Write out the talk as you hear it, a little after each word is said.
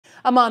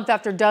A month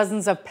after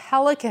dozens of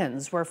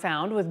pelicans were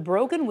found with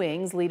broken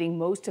wings, leading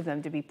most of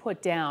them to be put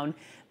down,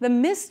 the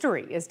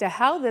mystery as to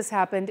how this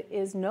happened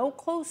is no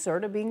closer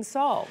to being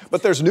solved.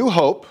 But there's new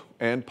hope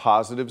and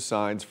positive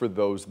signs for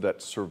those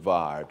that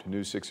survived.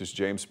 News 6's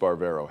James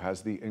Sparvero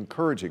has the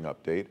encouraging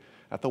update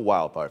at the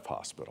Wildlife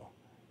Hospital.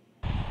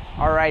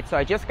 All right, so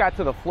I just got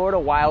to the Florida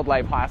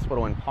Wildlife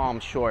Hospital in Palm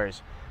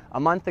Shores. A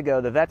month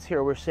ago, the vets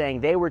here were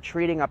saying they were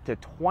treating up to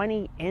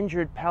 20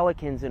 injured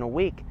pelicans in a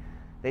week.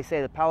 They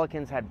say the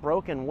pelicans had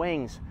broken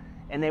wings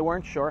and they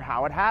weren't sure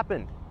how it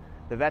happened.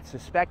 The vets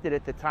suspected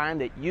at the time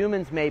that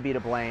humans may be to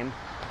blame,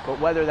 but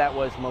whether that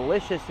was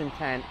malicious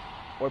intent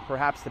or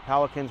perhaps the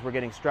pelicans were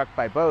getting struck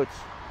by boats,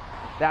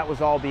 that was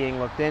all being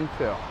looked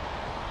into.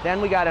 Then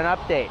we got an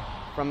update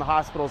from the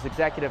hospital's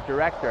executive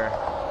director,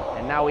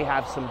 and now we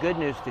have some good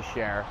news to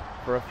share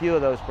for a few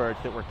of those birds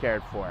that were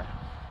cared for.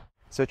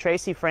 So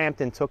Tracy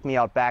Frampton took me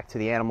out back to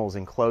the animals'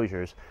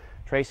 enclosures.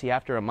 Tracy,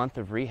 after a month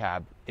of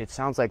rehab, it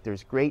sounds like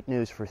there's great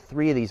news for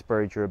 3 of these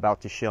birds you're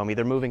about to show me.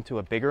 They're moving to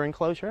a bigger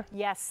enclosure?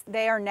 Yes,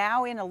 they are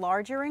now in a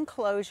larger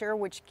enclosure,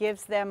 which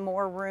gives them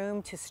more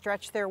room to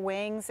stretch their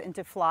wings and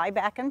to fly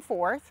back and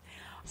forth.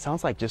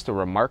 Sounds like just a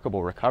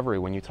remarkable recovery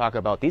when you talk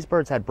about these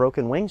birds had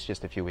broken wings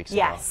just a few weeks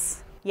ago.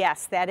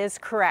 Yes, that is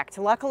correct.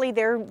 Luckily,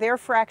 their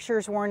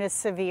fractures weren't as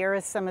severe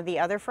as some of the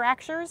other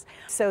fractures,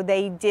 so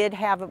they did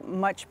have a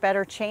much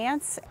better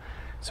chance.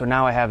 So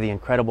now I have the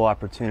incredible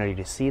opportunity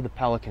to see the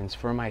pelicans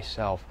for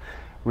myself,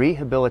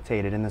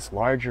 rehabilitated in this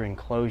larger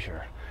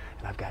enclosure,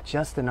 and I've got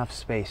just enough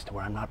space to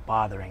where I'm not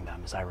bothering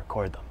them as I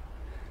record them.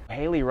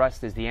 Haley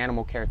Rust is the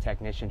animal care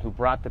technician who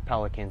brought the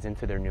pelicans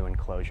into their new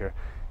enclosure.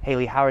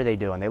 Haley, how are they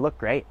doing? They look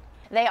great.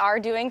 They are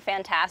doing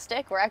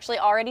fantastic. We're actually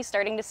already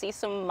starting to see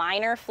some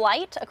minor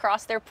flight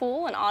across their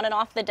pool and on and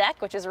off the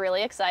deck, which is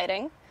really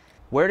exciting.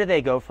 Where do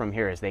they go from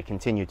here as they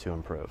continue to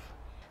improve?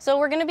 So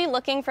we're going to be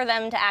looking for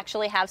them to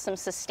actually have some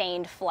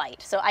sustained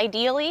flight. So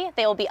ideally,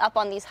 they will be up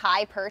on these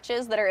high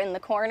perches that are in the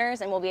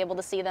corners, and we'll be able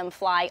to see them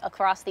fly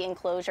across the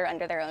enclosure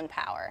under their own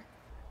power.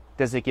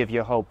 Does it give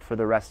you hope for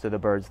the rest of the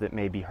birds that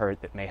may be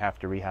hurt, that may have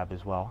to rehab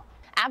as well?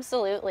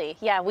 Absolutely.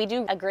 Yeah, we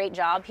do a great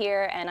job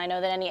here, and I know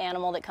that any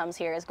animal that comes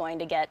here is going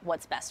to get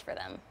what's best for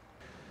them.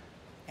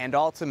 And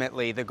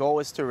ultimately, the goal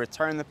is to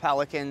return the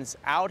pelicans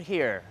out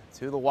here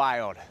to the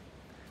wild.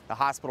 The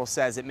hospital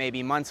says it may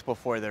be months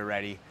before they're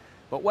ready,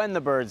 but when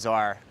the birds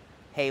are,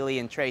 Haley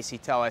and Tracy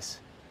tell us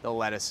they'll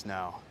let us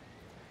know.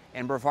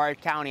 In Brevard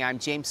County, I'm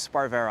James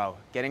Sparvero,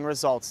 getting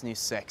results, News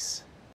 6.